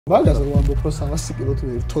მაგას რომ ამბობ რომ 300 კილოთ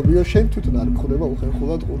ვერთობიო შენ თვითონ არ გხდება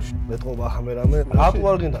უხერხულად ყურში მეტყობა ხამერამე რატო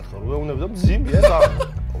არ გინდათ ხო რომ ეუბნები და მძიმე ეს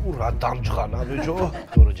რა დამჯღანა ბიჭო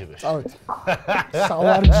გოროჯებეში წავედი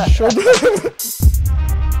სავარჯიშოდ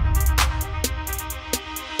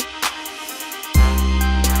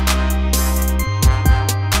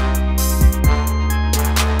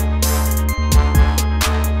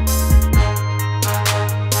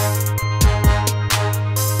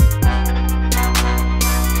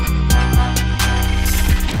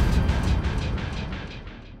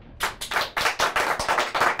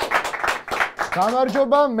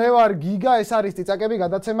გამარჯობა, მე ვარ გიგა, ეს არის წიწაკები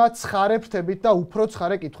გადაცემა ცხარე ფრთებით და უფრო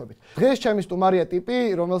ცხარე კითხვებით. დღეს ჩემი სტუმარია ტიპი,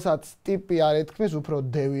 რომელსაც ტიპი არ ეთქმის, უფრო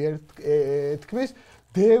დევი ეთქმის.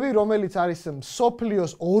 დევი, რომელიც არის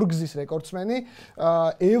მსოფლიოს ორგზის რეკორდსმენი,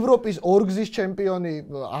 ევროპის ორგზის ჩემპიონი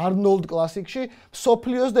არნოლდ კლასიკში,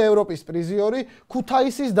 მსოფლიოს და ევროპის პრიზიორი,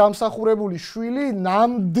 ქუთაისის დამსახურებული შვილი,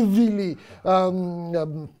 ნამდვილი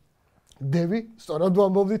დევი, სწორად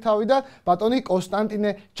ვამბობდი თავიდან, ბატონი კონსტანტინე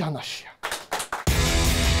ჯანაშია.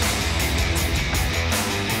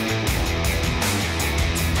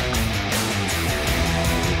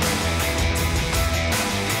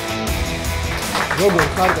 როგორ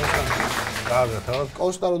ხარ კონსტანტინე? კარგად, ხო?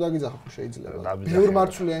 კონსტა რო დაგიძახო შეიძლება. ბევრ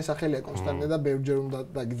მარცვლიანი სახელია კონსტანტინე და ბევრჯერ უნდა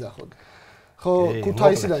დაგიძახოთ. ხო,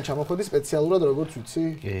 ქუთაისიდან ჩამოხვედი სპეციალურად როგორც ვიცი?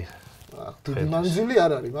 კი. დიდი მანძილი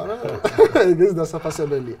არ არის, მაგრამ ეგეც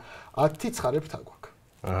დასაფასებელია. 10 ცხარე ფრთა გვაქვს.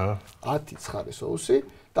 აჰა. 10 ცხარე соуსი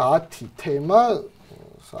და 10 თემა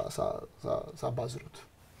საბაზროთ.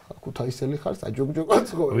 ქუთაისელი ხარ, საჯოგჯოგად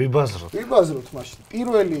ხო? ვიბაზროთ მაშინ.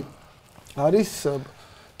 პირველი არის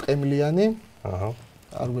ტყემლიანი. აჰა.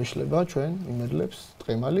 არ გვეშლება ჩვენ იმედლებს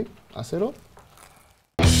ტყემალი, ასე რომ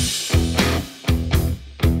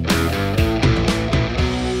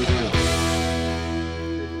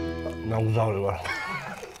ნაუზავრი ვარ.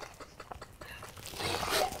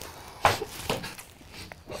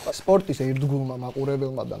 სპორტის ერთგულმა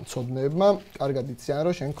მაყურებელმა და მცოდნეებმა კარგად იციან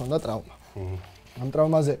რომ შენ გქონდა ტრავმა. ამ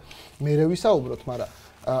ტრავმაზე მერე ვისაუბროთ, მაგრამ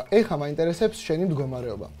ეხლა მაინტერესებს შენი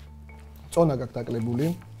მდგომარეობა. წონა გაქვს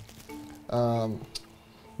დაკლებული.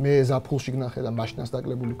 მე ზაფხულში გნახე და მაშინაც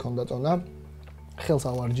დაკლებული ქონდა წონა. ხელს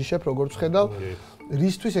ავარჯიშებ, როგორც ხედავ,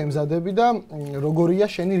 რისთვის ემზადები და როგორია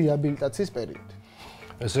შენი რეაბილიტაციის პერიოდი?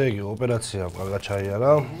 ესე იგი, ოპერაცია კარგად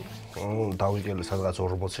ჩაიარა. დავიკელე სადღაც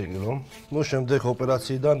 40 კილო. ნუ შემდეგ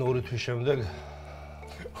ოპერაციიდან 2 თვის შემდეგ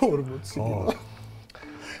 40 კილო.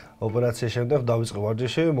 ოპერაციის შემდეგ დავიწყე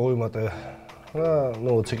ვარჯიში, მოიმატე.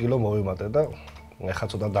 ნუ 20 კილო მოიმატე და ეხლა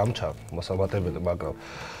ცოტა დამჩა, მოსამატებელი, მაგრამ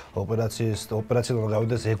ოპერაციიდან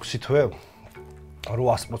გავიდეს 6 თვე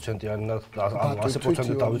 800%-იანი და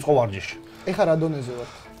 100% დავიწყო ვარჯიში. ეხლა რა დონეზე ვარ?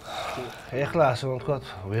 ეხლა ასე ვთქვათ,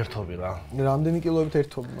 ვერთობი რა. რამდენი კილოებით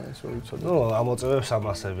ერთობი მაინც რო ვიცოდი? ნუ ამოწევებს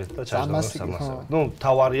 300-ებით და ჩაჟდომებს 300-ებით. ნუ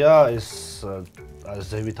თავარია ეს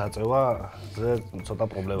ზევით აწევა, ზე ცოტა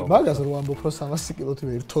პრობლემა. მაგას რომ ამბობ რომ 300 კილოთ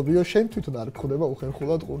ვერთობიო, შენ თვითონ არ გხდება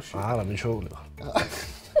უხერხულად ყურში. არა, მიჩვეულება.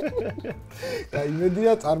 და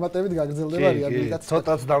იმედია წარმატებით გაგრძელდება რეაბილიტაცია.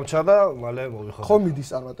 ცოტაც დამჩა და მალე მოვიხო. ხო მიდის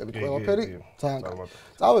წარმატებით ყველაფერი? ძალიან კარგი.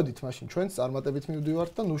 წავედით მაშინ ჩვენც წარმატებით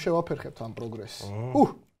მივდივართ და ნუ შევაფერხებთ ამ პროგრესს.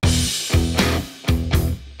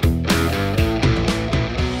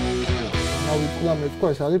 მოვიწყდა მე თქვა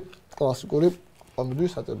ეს არის კლასიკური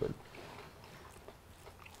პომიდორის საწებელი.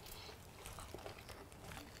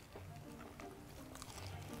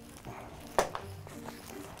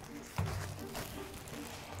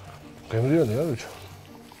 გემრიელია ბიჭო.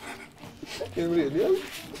 გემრიელია?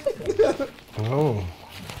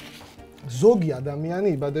 ზოგი ადამიანი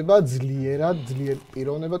იბადება ძლიერად, ძლიერ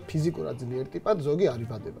პიროვნებად, ფიზიკურად ძლიერ ტიპად, ზოგი არ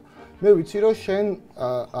იბადება. მე ვიცი რომ შენ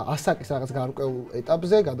ასაკის რაღაც გარკვეულ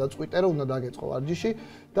ეტაპზე გადაწყვიტე რომ უნდა დაგეწყო ვარჯიში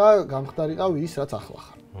და გამხდარიყავ ის რაც ახლა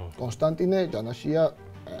ხარ. კონსტანტინე ჯანაშია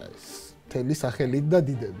თელი სახელით და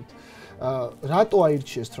დიდებით. რატო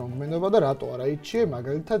აირჩიე სტრონგმენობა და რატო არ აირჩიე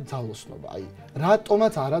მაგალითად ძალოსნობა? აი,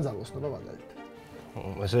 რატომაც არა ძალოსნობა მაგალითად?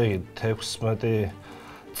 ესე იგი 16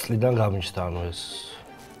 წლიდან გამიჩნდა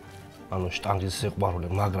ანუ შტანგის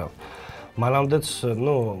სიყვარული, მაგრამ მანამდეც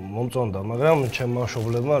ნუ მომწონდა, მაგრამ ჩემმა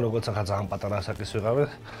მშობლებმა როგორც ახლა ძალიან პატარა ასაკის ვიყავე,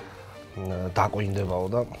 დაკვინდებაო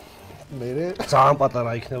და მე ძალიან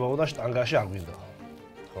პატარა იქნებაო და შტანგაში არ გვინდა.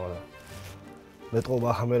 ხო და მეტყობა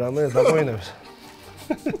ხამერამე დაკვინებს.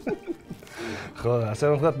 ხო, ასე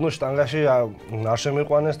რომ ვთქვათ, ნუ შტანგაში არ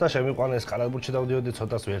შემიყვანეს და შემიყვანეს კალათბურთში დავდიოდი,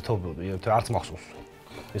 ცოტას ვერთობდი, არც მახსოვს.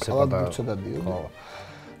 ისე პატარა. ხო.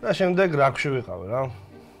 და შემდეგ რაგბში ვიყავე რა.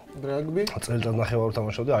 რაგბი? წელიწად ნახევარი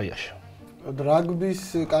თამაშობდი აიაში.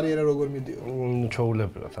 რაგბის კარიერა როგორ მიდიოდა?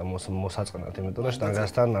 ჩაულებრად მოსაწყენად, იმიტომ რომ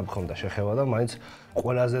შტანგასთან მქონდა შეხება და მაინც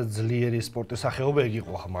ყველაზე ძლიერი სპორტის სახეობა ეგ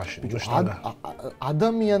იყო მაშინ.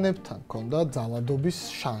 ადამიანებთან მქონდა ძალადობის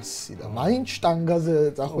შანსი და მაინც შტანგაზე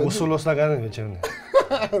წახვედი. უსულოსთაგანი მეჩემნი.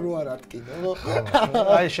 რო არ ატკინო.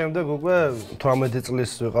 აი შემდეგ უკვე 18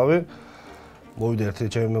 წლის ვიყავი. მოვიდა ერთი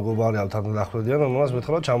ჩემი მეგობარი ალთანდახვედიან, რომელსაც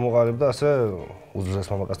მეთხრა ჩამოყალიბდა ასე უძლიერეს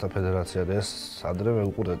მამაკაცთა ფედერაცია და ეს ადრე მე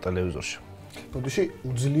უყურე ტელევიზორში. ბოდიში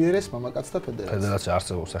უძლიერეს მამაკაცთა ფედერაცია. ფედერაცია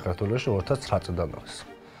არსებობს საქართველოში 2009 წლიდან არის.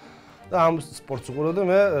 და ამ სპორტს უყურებდი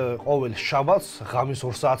მე ყოველ შაბათს ღამის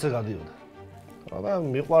 2 საათზე გადიოდა. და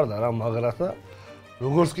მიყვარდა რა მაგრად და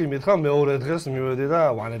როგორც კი მითხრა მეორე დღეს მივედი და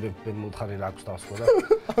ვანებებ მოთხარი რა აქვს თავს ხო და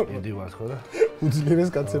მიდივარ ხო და უძლიერეს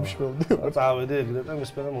კაცებში მოვდივარ. წავედი ეგრე და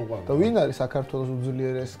მისფერა მოყვარდა. და ვინ არის საქართველოს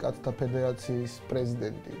უძლიერეს კაცთა ფედერაციის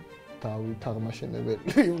პრეზიდენტი? დავით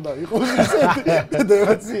აღმაშენებელი უნდა იყოს ესეთი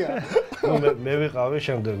ფედერაცია. მე ვიყავი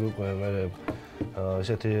შემდეგ უკვე მე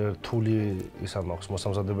ესეთი რთული ისა მაქვს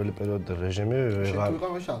მოსამზადებელი პერიოდი რეჟიმი ვეღარ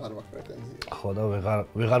ვიყავში აღარ მაქვს პრეტენზია. ხო და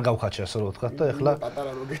ვეღარ გავხაჩი ასე რომ ვთქვათ და ეხლა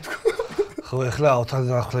პატარა რო გეთქო. ხო ეხლა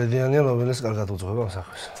ავთანახლებიანია რომელიც კარგად უძღვება ამ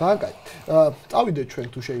საქმეს. ძალიან კაი. წავიდეთ ჩვენ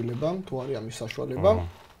თუ შეიძლება, თუ არის ამის საშუალება.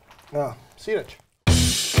 სირაჯ.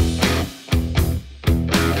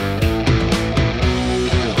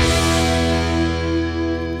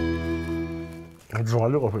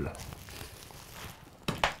 ძვალი ყოფილა.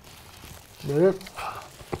 მე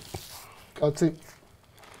კაცი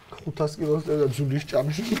 500 კილოს და ჯულის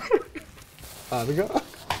ჭამში. არგა.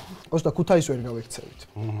 ოსტა ქუთაისს ვერ გავექცევით.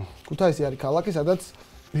 ქუთაისი არის ქალაქი, სადაც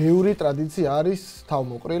ბევრი ტრადიცია არის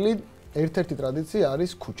თავმოყრილი, ერთ-ერთი ტრადიცია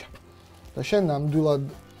არის ქუჩა. და შენ ნამდვილად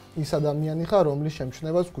ის ადამიანი ხარ, რომლის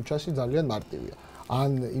შემჩნევაც ქუჩაში ძალიან მარტივია.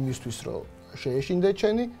 ან იმისთვის, რომ შეეშინდე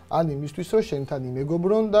ჩენი, ან იმისთვის, რომ შენთან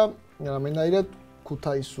იმეგობრონ და რამენაირად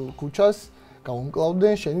ქუთაისურ ქუჩას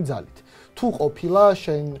გაუმკლავდნენ შენი ძალით. თუ ყოფილა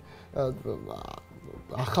შენ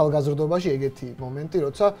ახალგაზრდობაში ეგეთი მომენტი,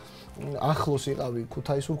 როცა ახლოს იყავი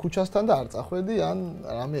ქუთაისურ ქუჩასთან და არ წახვედი, ან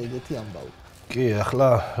რამე ეგეთი ამბავი. კი, ახლა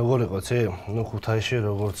როგორ იყო, ცი? ნუ ქუთაისში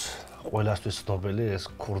როგორც ყველასთვის ცნობილი ეს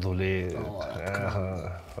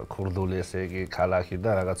ქურდული ესე იგი ქალაქი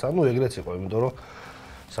და რაღაცა, ნუ ეგრეც იყო, იმიტომ რომ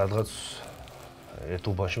სადღაც ერთ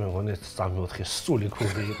უბანში მე მგონი 3-4 სული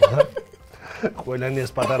ქურდი იყო და ყველანი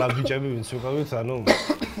ეს პატარა ბიჭები ვინც ვიყავით, ანუ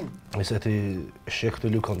ესეთი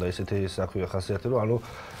შექმნილი ქონდა, ესეთი საქმე ხასიათი, რომ ანუ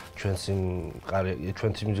ჩვენც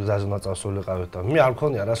იმ გზაზე ნაწავსულიყავით და მე არ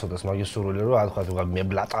მქონია არასოდეს მაგის სურვილი, რომ თქვა თუ მე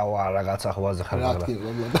ბლატავა რაღაცა ხვაზე ხარ მაგრამ.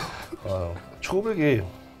 ჩხუბი კი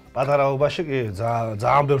პატარაობაში კი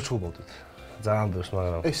ძალიან ბევრ ჩხუბობდით. ძალიან ბევრს,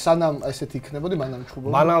 მაგრამ ეს სანამ ესეთი იქნებოდი, მანამ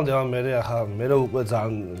ჩხუბობდი. მანამდე მე უკვე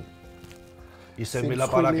ძალიან ისე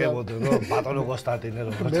მილაპარაკებოდი, რომ ბატონო კონსტანტინე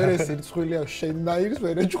როგორ. მე სირცხვილია შენნაირს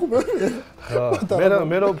ვერ ეჩხუბები.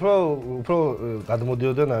 მე უფრო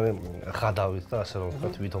გადმოდიოდნენ აი ხადავით და ასე რომ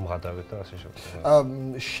ვთქვათ, ვითომ ხადავით და ასე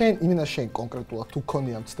შენ იმენა შენ კონკრეტულად თუ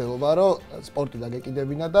გქონია მცდელობა, რომ სპორტი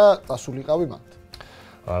დაგეკიდებინა და წასულიყავი მათ?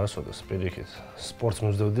 არასოდეს პირიქით. სპორტს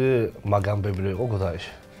მივსდევდი, მაგამბებრი იყო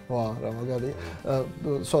ქუთაისში. ვა, რა მაგარი.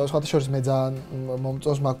 სხვათა შორის მე ძალიან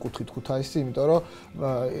მომწონს მაგ კუთხით ქუთაისი, იმიტომ რომ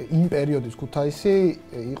იმ პერიოდის ქუთაისი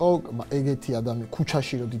იყო ეგეთი ადამიანი,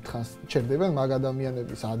 ქუჩაში რო დიდხანს ჩერდებენ მაგ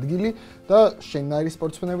ადამიანების ადგილი და შენნაირი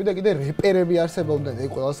სპორტსმენები და კიდე რეპერები არსებობდნენ. ეგ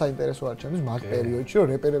ყველა საინტერესო არ ჩემთვის მაგ პერიოდში, რომ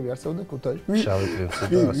რეპერები არსებობდნენ ქუთაისში. შავი პრინცი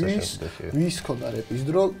და ასე შემდეგ. ვის ქონდა რეპის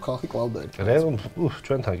დრო, ხალხი კლავდა ერთად.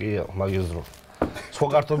 ჩვენთან კი მაგის დრო. სხვა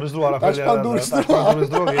კარტობის დრო არაფერი არ არის. ტაშპანდურის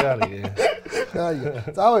დრო კი არის. აი,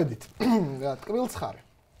 წავედით. რა, ტკბილცხარე.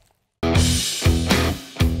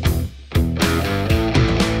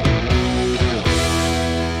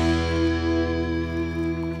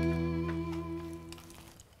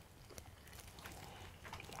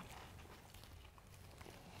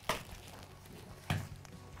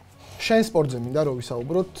 შენ სპორტზე მინდა რომ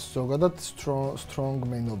ვისაუბროთ ზოგადად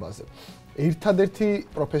სტრონგმენობაზე. ერთადერთი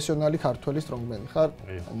პროფესიონალი ქართველი სტრონგმენი ხარ,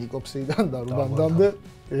 ნიკოფსიდან და რუბანდამდე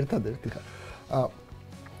ერთადერთი ხარ.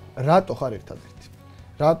 რატო ხარ ერთადერთი?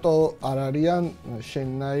 რატო არ არიან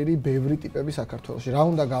შენნაირი ბევრი ტიპები საქართველოში? რა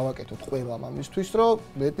უნდა გავაკეთოთ ყველამ ამისთვის, რომ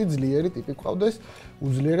მეტი ძლიერი ტიპი გყავდეს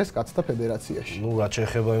უძლიერეს კაცთა ფედერაციაში? ნუ რაც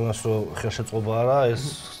შეეხება იმას, რომ ხელშეწყობა არა, ეს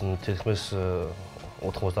თითქმის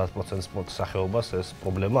 90% სპორტის სახეობას ეს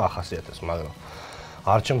პრობლემა ახასიათებს, მაგრამ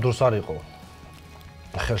არჩემ დროს არ იყო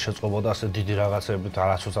ხელშეწყობა და ასე დიდი რაღაცებით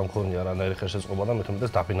არასოდეს არ მქონია რანაირი ხელშეწყობა და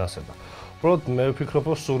მეტომეტეს დაფინანსება. უბრალოდ მე ვფიქრობ,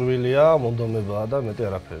 რომ სურვილია, მონდომებაა და მეტი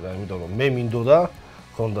არაფერი, იმიტომ რომ მე მინდოდა,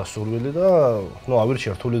 ქონდა სურვილი და ნუ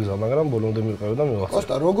ავირჩიე რთული გზა, მაგრამ ბოლომდე მივყევი და მივახცე.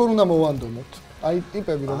 კოსტა, როგორ უნდა მოვანდომოთ? აი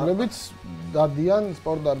ტიპები, რომლებიც დადიან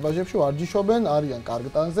სპორტ დარბაზებში, ვარჯიშობენ, არიან კარგ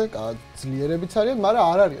ტანზე, ძლიერებიც არიან, მაგრამ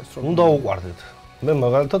არ არის რომ უნდა უყვარდეთ. მე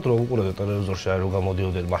მაგალითად რო უყურებდი ტელევიზორში აი რო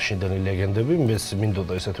გამოდიოდნენ მაშინდელი ლეგენდები, მეც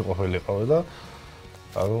მინდოდა ესეთი ყოფილიყავი და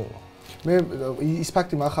ანუ მე ის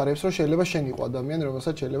ფაქტი მახარებს რომ შეიძლება შენ იყო ადამიანი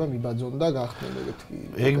რომელსაც შეიძლება მიბაძონ და გახდნენ ეგეთი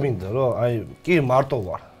ეგ მინდა რომ აი კი მარტო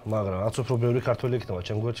ვარ მაგრამ რაც უფრო ბევრი ქართველი იქნება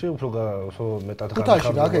ჩემ გვერდში უფრო მეტად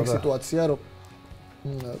ხუთაში რა ეგ სიტუაცია რომ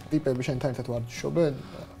ტიპები შენთან ერთად ვარჯიშობენ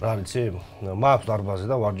რა ვიცი მაქვს დარბაზი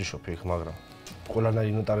და ვარჯიშობ იქ მაგრამ ყველანაირი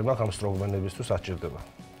ინვენტარი მაქვს ამ სტრონგმენებისთვის საჭირდება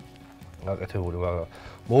გაკეთებული მაგრამ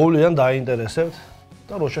მოვლიან დაინტერესებთ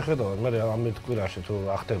და რო შეხედავთ მე ამ ერთ კვირაში თუ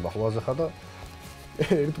ახტება ყველაზე ხა და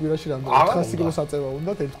ერთ კვირაში რამდენი 400 კილოს აწევა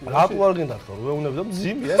უნდა ერთ კვირაში რატო არ გინდა თქო რომ ვეუბნებდო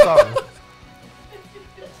მძიმეა ზამი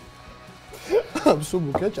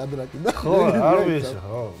სუბუკე ჭადრაკი და ხო არ ვიცი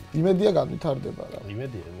ხო იმედია განვითარდება რა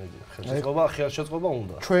იმედია ხელშეწყობა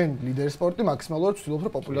უნდა ჩვენ ლიდერ სპორტი მაქსიმალურად ვცდილობ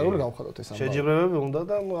რომ პოპულარული გავხადოთ ეს ამბავი შეჯიბრებები უნდა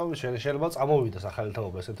და შეიძლება წამოვიდეს ახალი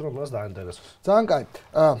თაობა ესეთ რომ მას დაინტერესოს ძალიან კაი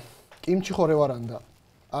კიმჩი ხორევარანდა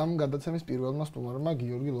ამ გადაცემის პირველმა სტუმარმა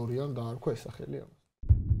გიორგი ლორიამ დაარქვა ეს სახელი ამას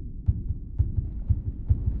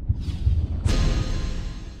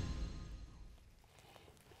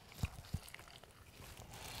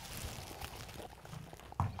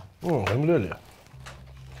გემრიელია.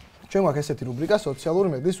 ჩვენ მაქვს ესეთი რუბრიკა, სოციალური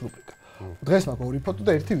მედიის რუბრიკა. დღეს მაქვს ორი ფოტო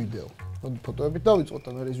და ერთი ვიდეო. მოდი ფოტოებით დავიწყოთ, და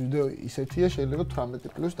მე ეს ვიდეო ისეთია, შეიძლება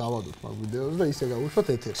 18 პლუს დავადოთ მაგ ვიდეოს და ისე გავუშვათ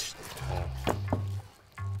ეთერში.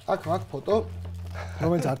 აქ მაქვს ფოტო,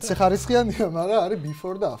 რომელიც არც ხარისხიანია, მაგრამ არის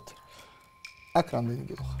before და after. აქ რამდენი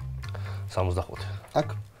კილო ხარ? 75. აქ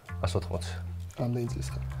 180. რამდენი წლის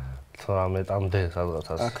ხარ? 18-მდე სადღაც.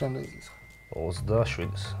 აქ რამდენი წლის ხარ?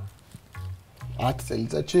 27-ის. 10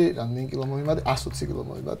 წელიწადში რამდენი კილო მოიმატე? 120 კილო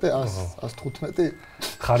მოიმატე, 115.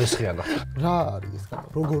 ხარისხიანად. რა არის ეს?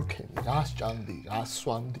 როგორ ქენი? რა სჭამდი? რა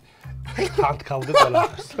სვამდი? ხან თქვდე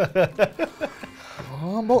ყველაფერს.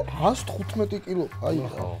 ამბო 115 კილო, აი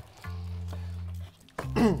ხო.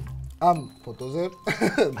 ამ ფოტოზე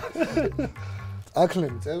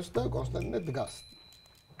აკლები წევს და კონსტანტინე დგას.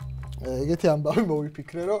 ეგეთი ამბავი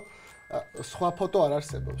მოვიფიქრე, რომ სხვა ფოტო არ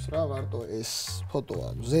არსებობს რა, მარტო ეს ფოტოა.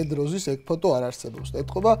 ზედროზის ეგ ფოტო არ არსებობს.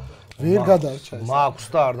 ეთყობა ვერ გადარჩა ეს. მაქვს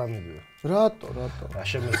და არ დამიგია. რატო? რა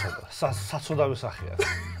შემეცადა? საცოდავი სახეა.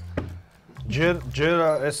 ჯერ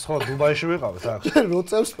ეს ხო დუბაიში ვიყავით აქ.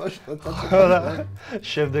 როწევს მაშინ.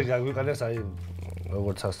 შემდეგ აგვიყენეს აი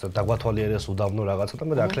როგორც ასე დაგვათვალიერეს უდაბნო რაღაცა და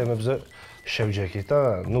მე აკლემებზე შევჯექით და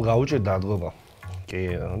ნუ გაუჭირდა ადგობა. კი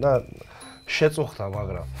და შეწუხდა,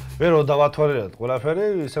 მაგრამ მე რო დავათვალიერეთ ყველაფერი,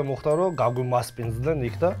 ისე მოხდა, რომ გაგვიმასპინძდნენ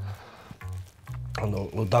იქ და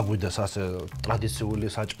ანუ დაგვიდეს ასე ტრადიციული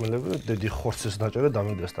საჭმელები, დიდი ხორცის ნაჭერი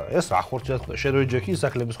დამიდეს და ეს რა ხორცია თქვა, შენ რო იჯექი,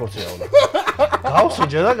 ისაკლების ხორცია უნდა.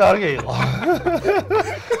 გავსუჯე და კარგი იყო.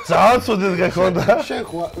 ძალიან ცუდად გექონდა. შენ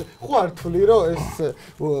ხო არ თვლი, რომ ეს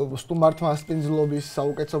სტუმართმა მასპინძლობის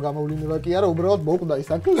საუკეთესო გამოვლენა კი არა, უბრალოდ მოკვდა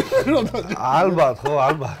ისაკლები. ალბათ, ხო,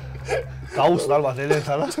 ალბათ. გაუსწრ ალბათ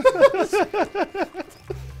ელენთანა.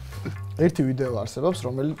 ერთი ვიდეო არსებობს,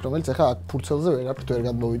 რომელიც ახლა აქ ფურცელზე ვერაფრით ვერ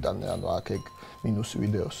გადმოვიტანე, ანუ აქ ეგ მინუსი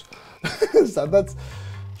ვიდეოს. სადაც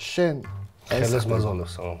შენ ხელს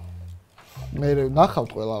მაზოლებს, ხო. მე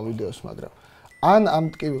ნახავთ ყველა ვიდეოს, მაგრამ ან ამ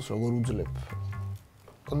ტკივილს როგორ უძლებ.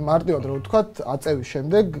 მარტივად რო ვთქვათ, აწევის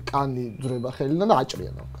შემდეგ კანი ძრება ხელიდან და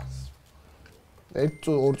აჭრიან ამ კანს.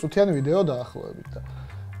 1-2 წუთიანი ვიდეო დაახლოებით და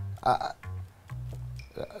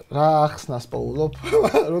რა ახსნას პოულობ,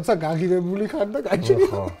 როცა გაღირებული ხარ და გაჭრი.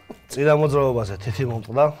 ხო. წინა მოძრაობაზე თითი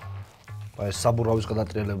მომწყდა. აი საბურავის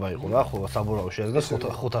გადატრიალება იყო რა, ხო, საბურავი შეადგენს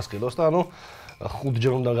 500 კილოს და ანუ 5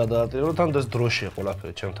 ჯერ უნდა გადაატრიალო, თან ეს დროშია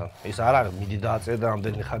ყველაფერი ჩემთან. ის არ არის მიდი დააწერ და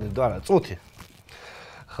ამდენი ხანი და არა, წუთი.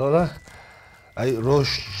 ხო და აი რო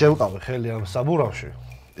შევყავე ხელი ამ საბურავში,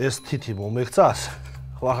 ეს თითი მომექცას.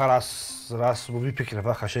 ხო ახლა რას ვიფიქრებ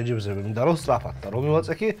ახლა შეჯიბრები მინდა რომ სწრაფად და რომ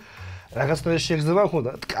მივაწექი რაღაცნაირი შეგრძნება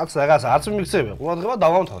მქონდა, კაც რაღაც არც მიგწევია, ყურადღება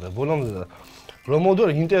დავამთავრე ბოლომდე და რომ მოდო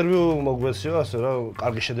ინტერვიუ მოგვეციო ასე რა,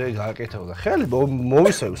 კარგი შედეგი გააკეთებო და ხელი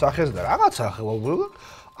მოვისევი სახეზე და რაღაცა ახლა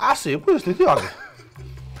ასე იყო ეს თითი აგი.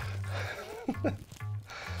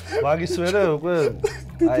 მაგის მერე უკვე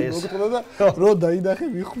აი ეს რო დაინახე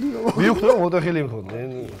ვიხვდი რომ მოდახელი მქონდა.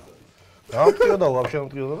 გამტკიოდა ვაფშე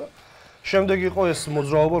გამტკიოდა და შემდეგ იყო ეს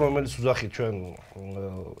მოძრაობა, რომელიც უძახით ჩვენ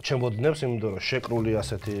ჩემბოდნებს, იმიტომ რომ შეკრული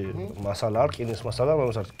ასეთი მასალა არ, რკინის მასალა,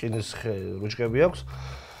 რომელსაც რკინის რუჭკები აქვს.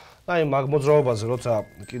 აი მაგ მოძრაობაზე როცა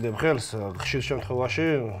კიდევ ხელს ხშირ შემთხვევაში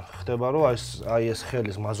ხდება რომ აი ეს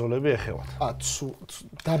ხელის მაზოლები ეხევათ.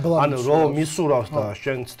 დაბლა ანუ რომ მისურავს და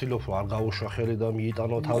შენ ცდილობ რომ არ გაუშვა ხელი და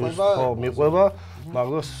მიიტანო თავის ხო მიყვება,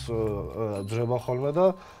 მაგას ძრება ხოლმე და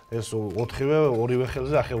ეს ორივე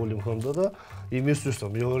ხელზე ახეული მქონდა და იმისთვის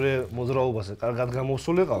რომ მეორე მოძრაობაზე კარგად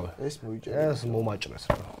გამოსულიყავე. ეს მოიჭერა. ეს მომაჭრეს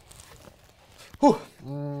რა.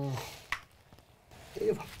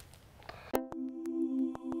 ევა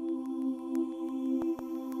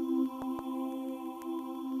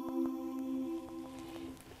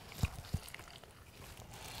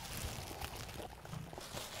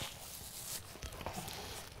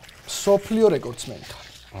მსოფლიო რეკორდსმენთან.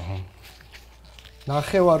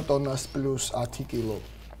 ნახევარ ტონას პლუს 10 კილო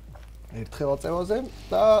ერთ ხელაწევაზე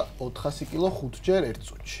და 400 კილო 5 ჯერ ერთ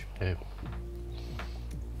წუთში.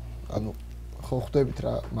 ანუ ხო ხვდებით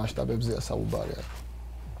რა მასშტაბებზეა საუბარი.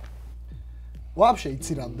 ვაფშე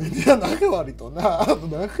იცი რამდენია ნახევარი ტონა?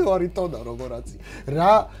 ნახევარი ტონა როგორაცი.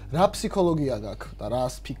 რა ფსიქოლოგია გაქვს და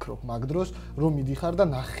რას ფიქრობ მაგ დროს რომ მიდიხარ და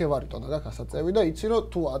ნახევარი ტონა გაქვს ასაწევი და იცი რომ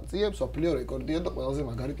თუ აწიებ მსოფლიო რეკორდია და ყველაზე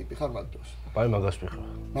მაგარი ტიპი ხარ მაგ დროს. აი მაგას ფიქრობ.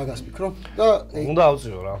 მაგას ფიქრობ და უნდა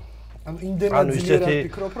ავწიო რა. ანუ იმდენად ძლიერ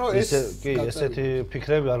ფიქრობ რომ კი ესეთი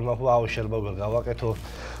ფიქრები არ მაქვს აუ შეიძლება ვერ გავაკეთო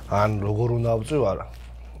ან როგორ უნდა ავწიო არა.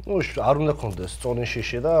 ნუ არ უნდა გქონდეს წონი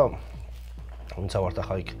შიში და ვინც ავართ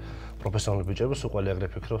ახლა იქ პროფესიონალი ბიჭები სულ ყველი ეგრე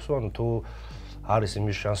ფიქრობს რომ ანუ თუ არის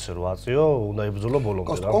იმის შანსი რომ აწიო უნდა იბრძოლო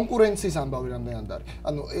ბოლომდე რა. კონკურენციის ამბავი რამდენად არის.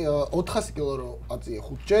 ანუ 400 კილო რო აწიე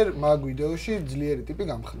 5 ჯერ მაგ ვიდეოში ძლიერი ტიპი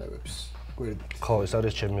გამხნევებს. გვერდით. ხო, ეს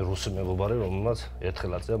არის ჩემი რუსი მეგობარი, რომელმაც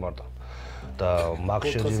ერთხელ აწია მარტო. და მაგ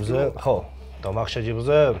შეჯიბზე, ხო, და მაგ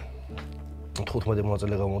შეჯიბზე 15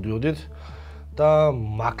 მოწელე გამოდიოდით და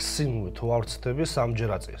მაქსიმუმ თუ არ ვცდები 3 ჯერ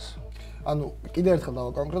აწიეს. ანუ კიდევ ერთხელ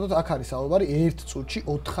დავაკონკრეტოთ, აქ არის საუბარი 1 წუთში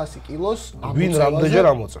 400 კილოს ამოწევაზე. ვინ რამდენჯერ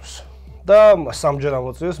ამოწევს? და 3 ჯერ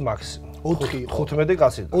ამოწევს მაქსიმუმ. 15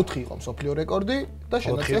 კაცი. 4 იყო მსოფლიო რეკორდი და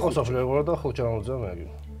შენაც 4 იყო მსოფლიო რეკორდი და 5 ჯერ ამოწევა მე.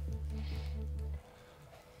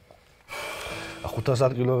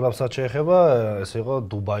 500 კილოგრამსაც შეეხება, ეს იყო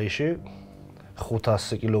დუბაიში.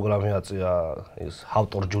 500 კილოგრამი აწია ის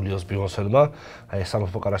ჰავტორ ჯულიოს ბიონსელმა, აი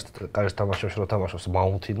სამეფო კარის თამაშებში რო თამაშობს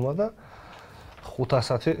მაუნთინმა და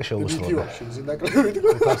 500 შეუსრულდა.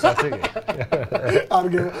 500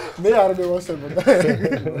 მე არ მევასებოდა.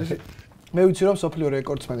 მე ვიცი რომ მსოფლიო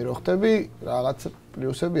რეკორდსმენი რო ხდები, რაღაც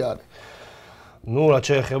პლუსები არის. ნუ რა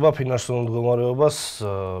შეეხება ფინანსურ მდგომარეობას,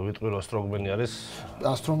 ვიტყვი რომ სტრონგმენი არის.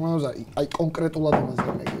 სტრონგმენს აი კონკრეტულად იმაზე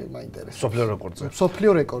მაინტერესებს. მსოფლიო რეკორდზე.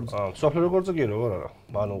 მსოფლიო რეკორდზე. მსოფლიო რეკორდზე კი როგორ არა.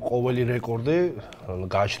 ანუ ყოველი რეკორდი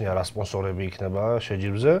გააჩნია რა სპონსორები იქნება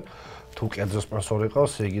შეჯიბზე. თუ კერძო სპონსორი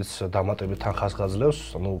ყავს, იგიც დამატებით თანხას გაძლევს,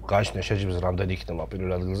 ანუ გააჩნია შეჯიბზე რამდენი იქნება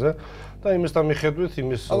პირველ ადგილზე და იმისთან მიხედვით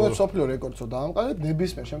იმის ანუ მსოფლიო რეკორდსო დაამყარეთ,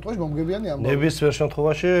 ნებისმიერ შემთხვევაში მომგებიანი ამბავი. ნებისმიერ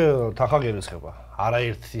შემთხვევაში თანხა გერიცხება.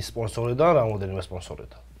 არაერთი სპონსორიდან, რამოდენიმე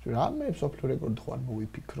სპონსორიდან. რამე მსოფლიო რეკორდი ხო არ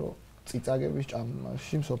მოვიფიქრო. წიწაკების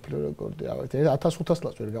ჭამაში მსოფლიო რეკორდი ავეთ 1500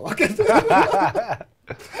 ლარს ვერ გავაკეთე.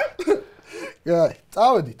 აი,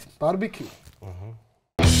 წავედით, ბარბიკიუ.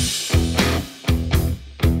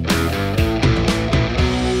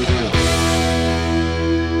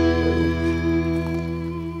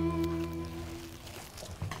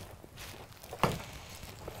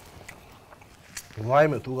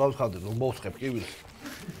 ვაიმე თუ გავხადე რომ მოვსხებ კივილს.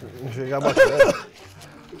 შეგამაჩერე.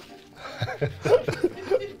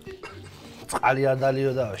 წყალი არ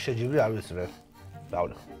დალიო და შეჯიბრი არ ვიცი მე.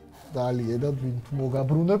 დავლე. დალიე და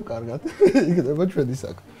მოგაბრუნებ კარგად. იქნება ჩვენი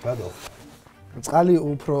საქმე. ბადო. წყალი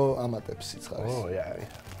უფრო ამატებს სიცხარეს. ო, იაი.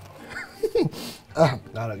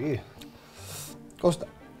 არა კი? კოსტა.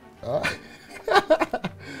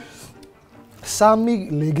 სამი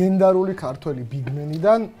ლეგენდარული ქართველი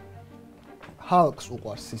ბიგმენიდან ჰალკს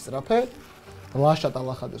უყვარს სისწრაფე, ლაშა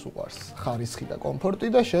ტალახადეს უყვარს ხარისხი და კომფორტი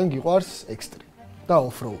და შენ გიყვარს ექსტრიმ და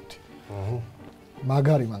ოფროუდი.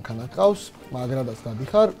 მაგარი მანქანა გყავს, მაგრადაც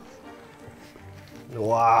გადიხარ.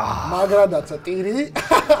 ვაა, მაგრადაცა ტირი.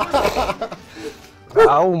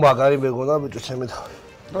 აუ, მაგარი მეგონა ბიჭო, ჩემი თავი.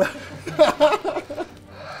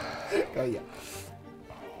 კაია.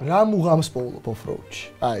 რა მუღამს პოულობ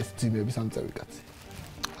ოფროუდში? აი ეს ძიმების ამწევი კაცი.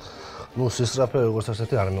 ნუ სისწრაფე როგორც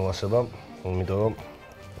ასეთი არ მევასება. იმიტომ რომ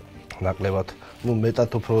ნაკლებად, ნუ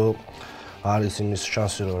მეტად უფრო არის იმის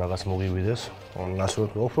შანსი რომ რაღაც მოგივიდეს.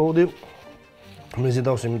 ნასურვებ ოფროუდი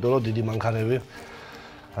მიზიდავს იმიტომ რომ დიდი მანქანები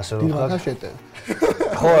ასე რომ ხარ. დიდი შეტევ.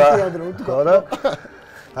 ხო რა. ხო რა.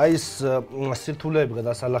 აი ეს სირთულეები,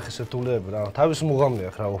 გადასალახი სირთულეები რა. თავის მუღამი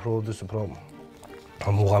აქვს რა ოფროუდის უფრო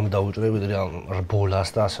მუღამი დაუჭრები რბოლას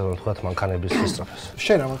და ასე რომ თქვა მანქანების სისწრაფეს.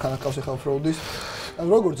 შენ რა მანქანა გყავს ახლა ოფროუდის?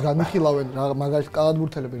 როგორც განვიხილავენ რა მაგალითად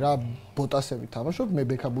კალათბურთელები რა ბოტასები თამაშობ, მე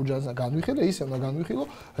ბექა ბურჯანსა განვიხილე, ისე უნდა განვიხილო,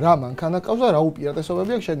 რა მანქანა ყავს და რა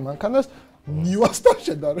უპირატესობები აქვს შენ მანქანას ნივასთან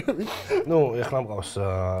შედარებით. ნუ ეხლა მყავს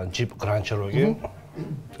ჯიპ გრანდ ჩეროკი.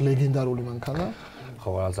 ლეგენდარული მანქანა. ხო,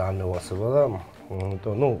 რა ძალიან მევასება და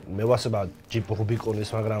იმიტომ ნუ მევასება ჯიპ რუბიკონის,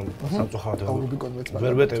 მაგრამ სამწუხაროდ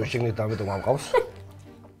ვერ ვეტევი შეგნით ამიტომ ამყავს.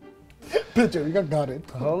 ბეჭები გარეთ.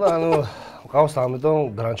 ხო და ანუ მყავს ამიტომ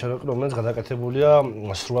გრანდ ჩეროკი, რომელიც გადაკეთებულია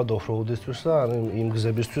სრულად ოფროუდისთვის და ანუ იმ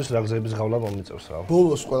გზებისთვის, რა გზების გავლა მომიწევს რა.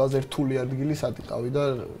 ბოლოს ყველაზე რთული ადგილი სად იყავი და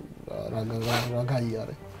რა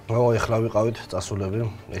გაიარე? ეხლა ვიყავით წასულები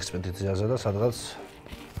ექსპედიციაზე და სადღაც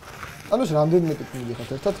ანუ რამდენიმე ტიპი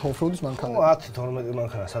მიდიხართ ერთად ოფროუდის მანქანაზე? 10-12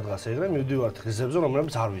 მანქანა სადღაც ეგრე მივდივართ გზებზე,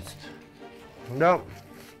 რომლებიც არ ვიცით. და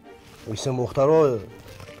ისე მოხდა, რომ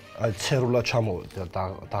აი ცერულად ჩამოვედი და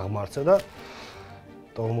დაღმართზე და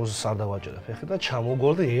ტორმოზს არ დავაჭერე ფეხი და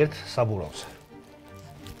ჩამოვგორდი ერთ საბურავზე.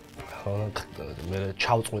 მე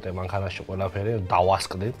ჩავწყვიტე მანქანაში ყველაფერი,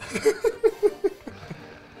 დავასკდი.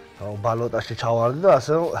 ბალოტაში ჩავარდი და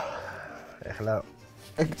ასე ეხლა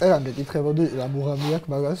ეგ წერან გეკითხებოდი რა მუღამი აქვს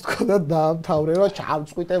მაგას თქო და დაამთავრება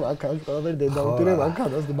ჩავწყვიტე მანქანაში ყველაფერი დედაუტირე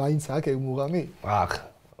მანქანას და მაინც აქ ეგ მუღამი? აქ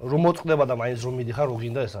რომ მოწყდება და მაინც რომ მიდიხარ რო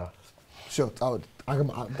გინდა ესა? შო, წავედი.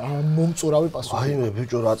 მომწურავი პასუხი. აი მე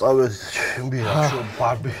ბიჭო რა წავედი, ჩემი რა შო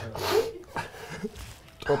ბარბი.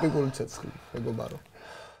 ტროპიკული ცეცხლი, მეგობარო.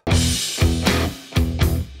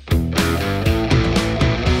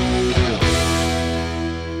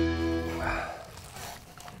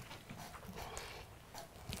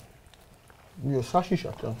 მიო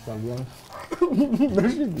საშიშად ძალიან. მე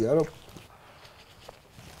შეგია რომ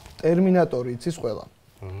ტერმინატორი იცის ყველა.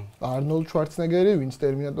 არნოლდ შვარცნეგერი, ვინც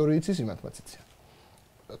ტერმინატორი იცის, იმათმაც იციან.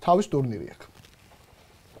 თავის ტურნირი აქვს.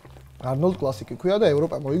 არნოლდ კლასიკი ქვია და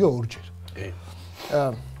ევროპა მოიგო ორჯერ.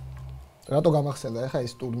 რატო გამახსენდა ახლა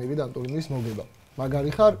ეს ტურნირი და ტურნირის მოგება?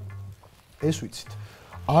 მაგარი ხარ, ეს ვიცით.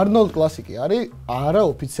 არნოლდ კლასიკი არის არა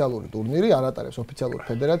ოფიციალური ტურნირი, არ ატარებს ოფიციალური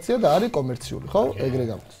ფედერაცია და არის კომერციული, ხო? ეგრე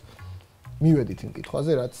გამოდის. მივედით იმ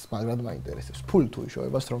კითხვაზე, რაც მაგრად მაინტერესებს. ფული თუ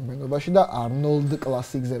იშოვება სტრონგმენობაში და არნოლდ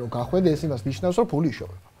კლასიკზე რო გახვედი, ეს იმას ნიშნავს, რომ ფული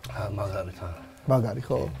იშოვება. მაგარი თან. მაგარი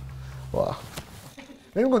ხო? ვა.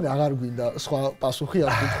 მე მგონი აღარ გვინდა სხვა პასუხი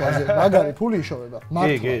ამ კითხვაზე. მაგარი ფული იშოვება.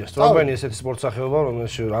 კი, სტრონგმენი ესეთი სპორტსახეობა,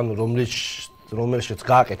 რომელშიც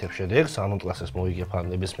გააკეთებ შედეგს, არნოლდ კლასიკს მოიგებ ან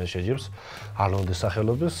ნებისმიერ შეჯიბრს, არნოლდის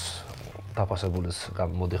სახელობის დაფასებულის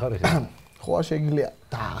გამოდიხარ ეგ. ხო, შეგიძლია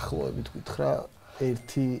დაახლოებით გითხრა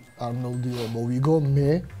ერთი არნოლდიო მოვიგო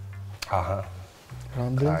მე. აჰა.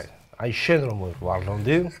 რამდენს? აი შენ რომ მოიგო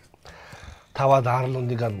არნოლდი, თავად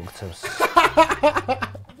არნოლდი გამოგცემს.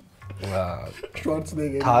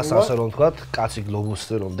 შვარცნეგერი. თას ასე რომ თქვა, კაცი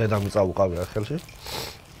გლობუსი რომ დედამიწა უყავია ხელში.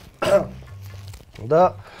 და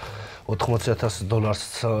 $80,000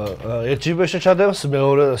 ერთ ჯიბეში ჩადებს,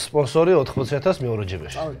 მეორე სპონსორი $80,000 მეორე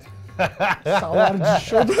ჯიბეში.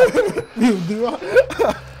 სავარჯიშოდ მივდივა.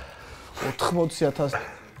 80,000.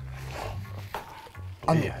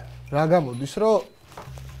 ანუ რა გამოდის, რომ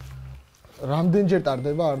რამდენჯერ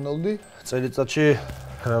ტარდება არნოლდი? წელიწადში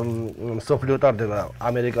მსოფლიო ტარდება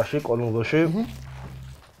ამერიკაში, კოლუმბოში.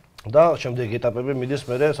 და შემდეგი ეტაპები მიდის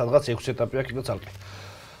მერე, სადღაც 6 ეტაპია კიდე ცალკე.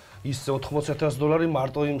 ის $80,000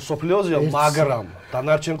 მარტო იმ მსოფლიოზეა, მაგრამ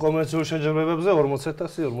დანარჩენ კომერციული შეჯიბრებებზე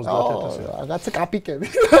 40,000, 50,000. რაღაცა კაპიკები.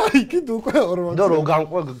 იქით უკვე 40. და რო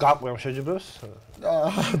გაყვე ამ შეჯიბრებს?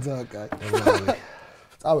 ძალიან კაი.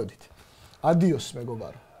 წავედით. ადიოს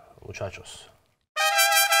მეგობარო. უჩაჩოს.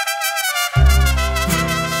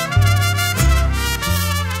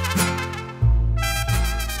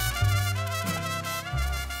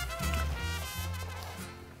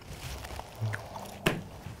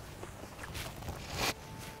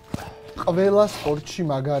 ყველა სპორტში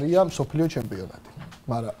მაგარია მსოფლიო ჩემპიონატი.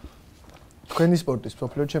 მაგრამ თქვენი სპორტის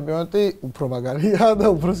მსოფლიო ჩემპიონატი უფრო მაგარია და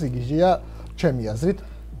უფრო სიგიჟეა ჩემი აზრით.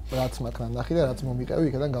 რაც მაგან ნახი და რაც მომიყევი,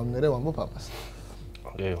 იქიდან გამნერე ვამბობ ამას.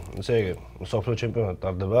 კი, ესე იგი, მსოფლიო ჩემპიონატი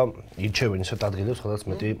ტარდება, ირჩევენ ისეთ ადგილებს, სადაც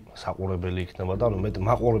მეტი საყურებელი იქნება და ანუ მეტ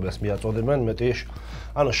მაყურებელს მიაწოდებენ, მეტი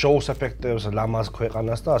ანუ შოუს ეფექტებს, ლამაზ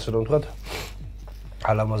ქვეყანას და ასე რომ ვთქვათ,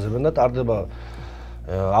 ალამაზებენ და ტარდება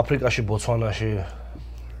აფრიკაში, ბოცვანაში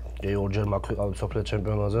კი ორჯერ მაქვიყავი მსოფლიო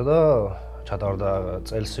ჩემპიონატზე და ჩატარდა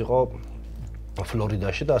წელს იყო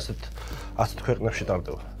ფლორიდაში და ასეთ ქვეყნებში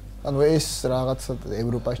ტარდება. ანუ ეს რაღაცა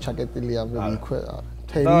ევროპაში ჩაკეტილი ამბები იქვე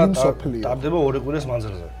თელი მსოფლიო. ტარდება 2 კვირის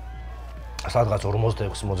მანძილზე. სადღაც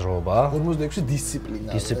 46 მოძრაობაა. 46 დისციპლინა.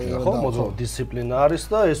 დისციპლინა ხო? მოძრაობა დისციპლინა არის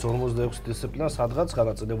და ეს 46 დისციპლინა სადღაც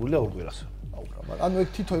განაწილებულია 2 კვირას. ანუ ეგ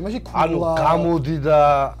თითო იმაში ანუ გამოდი და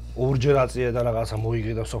ორჯერ აწია და რაღაცა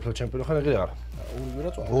მოიგე და მსოფლიო ჩემპიონი ხარ ეგრე არა.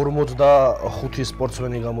 45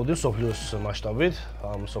 სპორტსმენი გამოდის მსოფლიოს მასშტაბით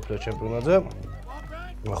ამ მსოფლიო ჩემპიონატზე.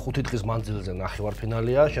 5 დღის მანძილზე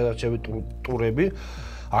ნახევარფინალია, შედარებით ტურები.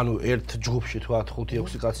 ანუ ერთ ჯგუფში თქვათ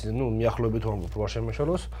 5-6 კაცი, მიახლოებით ვარ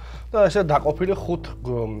შემეშალოს და ესე დაყოფილი 5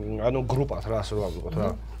 ანუ გრუპად რა ასე ვამბობთ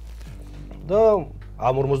რა. და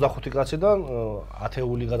ამ 45 კაციდან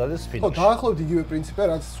 10-ული გადადის ფინალში. ხო, დაახლოებით იგივე პრინციპია,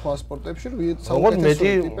 რაც სხვა სპორტებში, საუკეთესო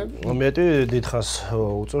ტიპები. მეტი დიდხანს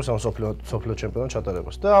უწევს ამ მსოფლიო ჩემპიონატ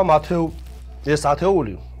ჩატარებას. და ამ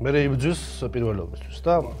 10-ული მე იბრძვის პირველობისთვის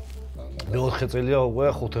და მე-4 წელია უკვე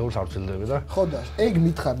 5 ევროს არ ვცილდები და. ხო და ეგ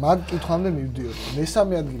მითხარ, მაგ კითხვამდე მივდიოდი.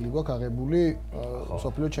 მესამე ადგილი გვაქვს აღებული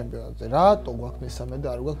მსოფლიო ჩემპიონატზე. რატო გვაქვს მესამე და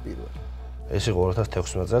არ გვაქვს პირველი? ეს იყო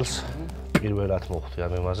 2016 წელს. პირველად მოხვდი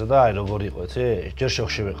ამ ემაზე და აი როგორ იყო, იცი? ჯერ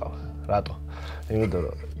შოქში ვიყავ. რატო? იმიტომ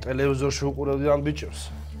რომ ტელევიზორში უყურებდი ამ ბიჭებს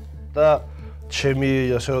და ჩემი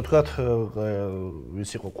ასე რომ ვთქვათ,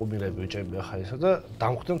 ვის იყო კუმირები ბიჭები ახლა ისა და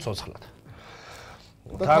დამხვდე მცოცხლად.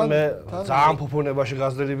 თან მე ძალიან ფუფუნებაში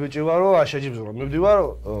გაზრდილი ბიჭი ვარო, შეჯიბზო მივდივარ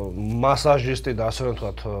მასაჟისტი და ასე რომ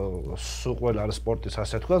ვთქვათ, სულ ყველა სპორტის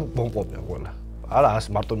ასე ვთქვათ, მომყოფია ყველა. არა, ასე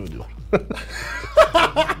მარტო მივდივარ.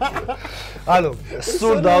 ანუ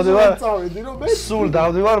სულ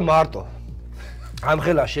დავდივარ მარტო. ამ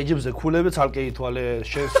ხელა შეჯიბზე ქულები ცალკე ითვალე,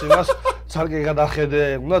 შენს იმას ცალკე გადახედე,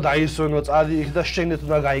 უნდა დაისვენო წადი იქ და შენეთ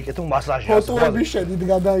უნდა გაიკეთო მასაჟი. ფოტოები შენით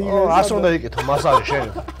გადაიღე. ასე უნდა იკეთო მასაჟი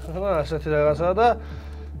შენით. ასეთი რაღაცაა და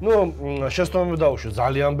შეცდომები დავუშვი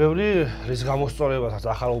ძალიან ბევრი, რის გამოსწორებასაც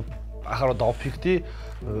ახალ დავფიქრდი,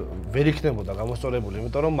 ვერ იქნებოდა გამოსწორებული,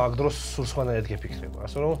 იმიტომ რომ მაგ დროს სულ სხვანაირად გეფიქრება.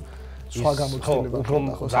 ასე რომ სხვა გამოცდილება უფრო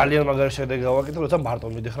ძალიან მაგარი შედეგი გავაკეთე, როცა მარტო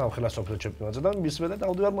მიდიხარ ამ ხელა მსოფლიო ჩემპიონატზე და მის მერე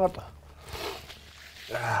დავდივარ მარტო.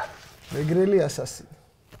 მეგრელი ასასი.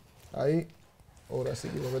 აი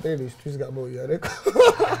 200 კილომეტრი ისთვის გამოიარე.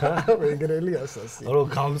 მეგრელი ასასი. რომ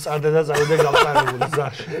გამწარდე და წავიდე გამწარებული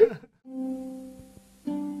ზაში.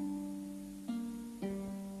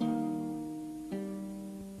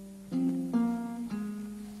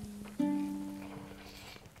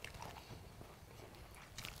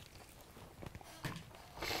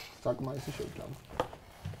 საკმაისი შევჭამ.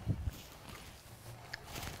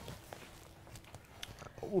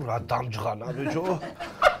 რა დამჯღანა ბიჭო.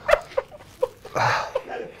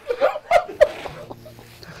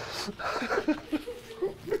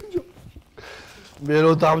 მე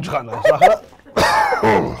რო დამჯღანა ახლა.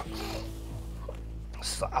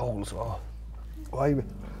 საუგლს რა. ვაიმე,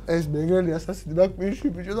 ეს მეგრელი ასასი და კვირში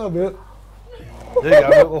ბიჭო და მე ეგ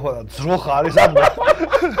არ მეყოფა და ძროხა არის ამბა.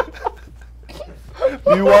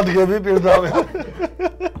 მივადგები პირდაპირ.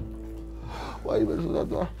 ვაიმე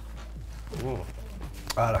ზუსტად.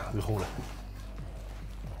 არა, ვიხურე.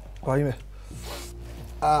 ვაიმე.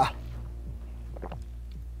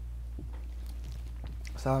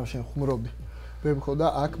 სამ შენ ხუმრობდი. მე მქონდა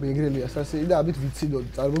აქ მეგრელი ასასი და ამით ვიციდოდი.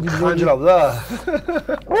 წარმოგიდგენია. ხანჯრავდა?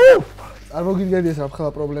 წარმოგიდგენია რა ხლა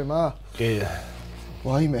პრობლემაა? კი.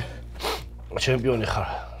 ვაიმე. ჩემპიონი ხარ.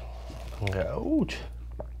 უჩ.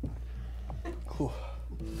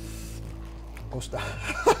 ოსტა.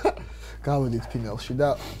 გავედით ფინალში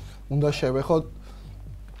და უნდა შევეხოთ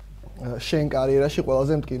შენ კარიერაში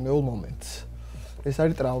ყველაზე მტკივნეულ მომენტს. ეს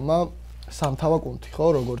არის ტრავმა სამთავა კუნთი, ხო,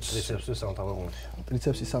 როგორც ტრიცეპსის სამთავა კუნთი.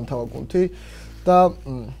 ტრიცეპსის სამთავა კუნთი და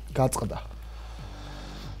გაწყდა.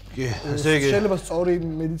 კი, ესე იგი შეიძლება სწორი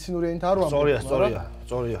მედიცინური ენით არ ვამბობ.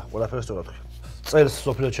 სწორია, ყველაფერი სწორად ხდება. წელს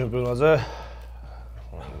მსოფლიო ჩემპიონატზე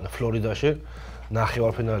ფლორიდაში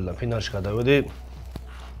ნახევარფინალიდან ფინალში გადავედი.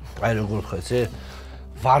 აი როგორ ვთქვა, იცი?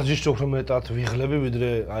 ვარჯიშში უფრო მეტად ვიღლები, ვიდრე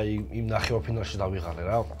აი იმ ნახევარფინალში დავიღალე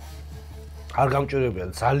რა. არ გამჭირებია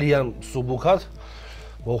ძალიან სუბუქად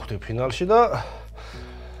მოვხვდი ფინალში და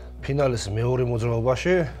ფინალის მეორე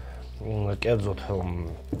მოძრაობაში კერძოდ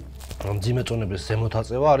მძიმე წონების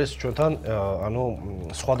ზემოთაწევა არის ჩვენთან ანუ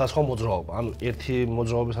სხვადასხვა მოძრაობა. ანუ ერთი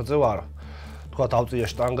მოძრაობის აწევა არა. თქვა დავწია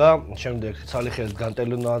შტანგა, შემდეგ ცალი ხელით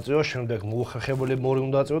განტელი უნდა აწიო, შემდეგ მოუხერხებელი მორი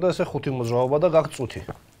უნდა აწიო და ესე 5 მოძრაობა და გაქვს წუთი.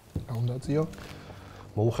 რა უნდა აწიო?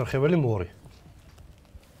 მოუხერხებელი მორი.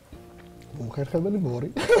 მოუხერხებელი მორი.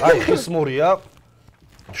 აი ხის მორია.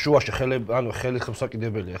 შუაში ხელები, ანუ ხელი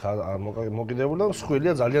ხმსაკიდებელია ხა მოკიდებული და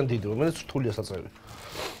მსხვილია ძალიან დიდი, რომელიც რთულია საწევი.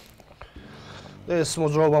 ეს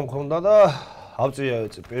მოძრაობა მქონდა და ავწია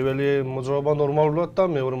პირველი მოძრაობა ნორმალურად და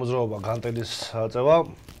მეორე მოძრაობა განტელის აწევა.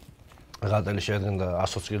 განტელი შეადგენდა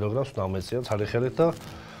 120 კილოგრამს, დამეცია ცალი ხელით და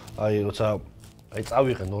აი როცა აი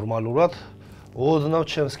წავიღე ნორმალურად, ოდნავ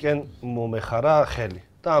ჩემსკენ მომეხარა ხელი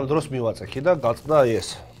და ამ დროს მივაწექი და გაწყდა აი ეს.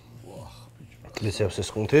 ტრიცეპსის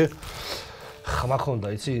კუნთი. ხმა ქონდა,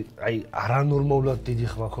 იცი, აი არანორმალურად დიდი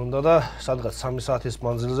ხმა ქონდა და სადღაც 3 საათის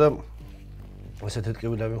მანძილზე ესეთი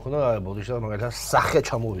ტკივილები მქონდა, ბოდიში და მაგალითად სახე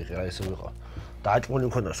ჩამოვიღე, აი ესე ვიყო. დაჭმული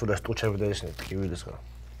მქონდა სულ ეს ტუჩები და ისინი ტკივილისგან.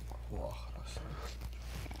 ვახრას.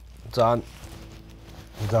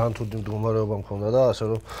 ძალიან თუდი მდგომარეობა მქონდა და ასე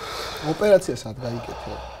რომ ოპერაცია სად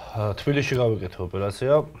გაიგეთე? თბილისში გავიკეთე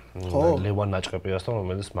ოპერაცია ლევან ნაჭყეპიასთან,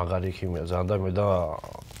 რომელიც მაგარი ქიმია ძალიან და მე და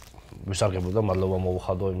ვისარგებლო და მადლობა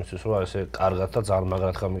მოუხადო იმისთვის, რომ ესე კარგად და ძალიან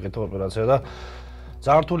მაგრად გამიკეთე ოპერაცია და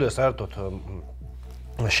ძალიან რთულია საერთოდ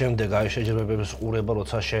შემდეგ აი შეჯიბრებების ყურება,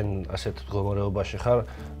 როცა შენ ასეთ მდგომარეობაში ხარ,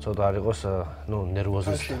 ცოტა არ იყოს,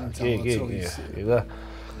 ნერვოზის. კი და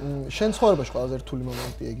შენ ცხოვრებაში ყველაზე რთული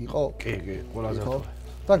მომენტი ეგ იყო? კი, ყველაზე რთული.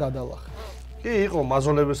 და გადალახე. კი, იყო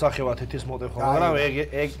მაზოლების სახევა თითის მოტეხო, მაგრამ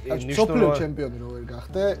ეგ მსოფლიო ჩემპიონი რო ვერ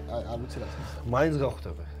გახდე, არ ვიცი რა თქმა უნდა. მაინც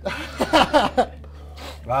გავხდები.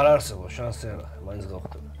 არ არსებობს შანსი არა, მაინც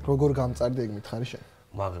გავხდები. როგორ გამწარდი ეგ მითხარი შენ?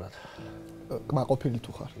 მაგრად. კმაყოფილი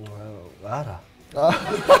თუ ხარ? არა.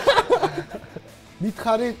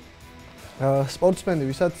 მითხარი სპორტსმენი,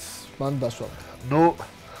 ვისაც მან დასვა.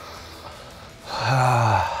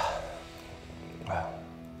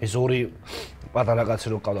 ეს ორი პატარა კაცი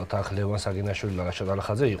რო ყავდათ აქ ლევან საგინაშვილი და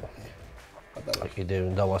შადალახაძე იყო. კიდევ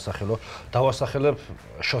დავასახელებ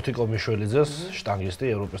შოთიკო მიშველიძეს, შტანგისტი,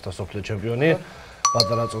 ევროპის და მსოფლიო ჩემპიონი.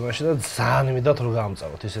 პატარა წონაში და ძალიან მიდათ რომ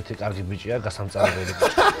გამწაროთ. ესეთი კარგი ბიჭია, გასამწარებელი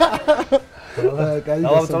ბიჭი.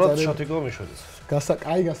 დავამწაროთ შოთიკო მიშველიძეს.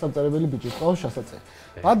 კაი გასამწარებელი ბიჭი ყო შესაძლოა.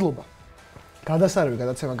 მადლობა. გადასარევი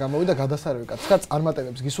გადაცემა გამოვიდა, გადასარევი კაცკა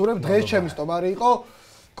წარმატებებს გისურვებ. დღეს ჩემი სტუმარი იყო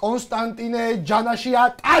კონსტანტინე ჯანაშია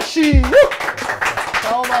ტაში.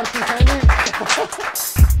 ჩაო მარკი ხელი.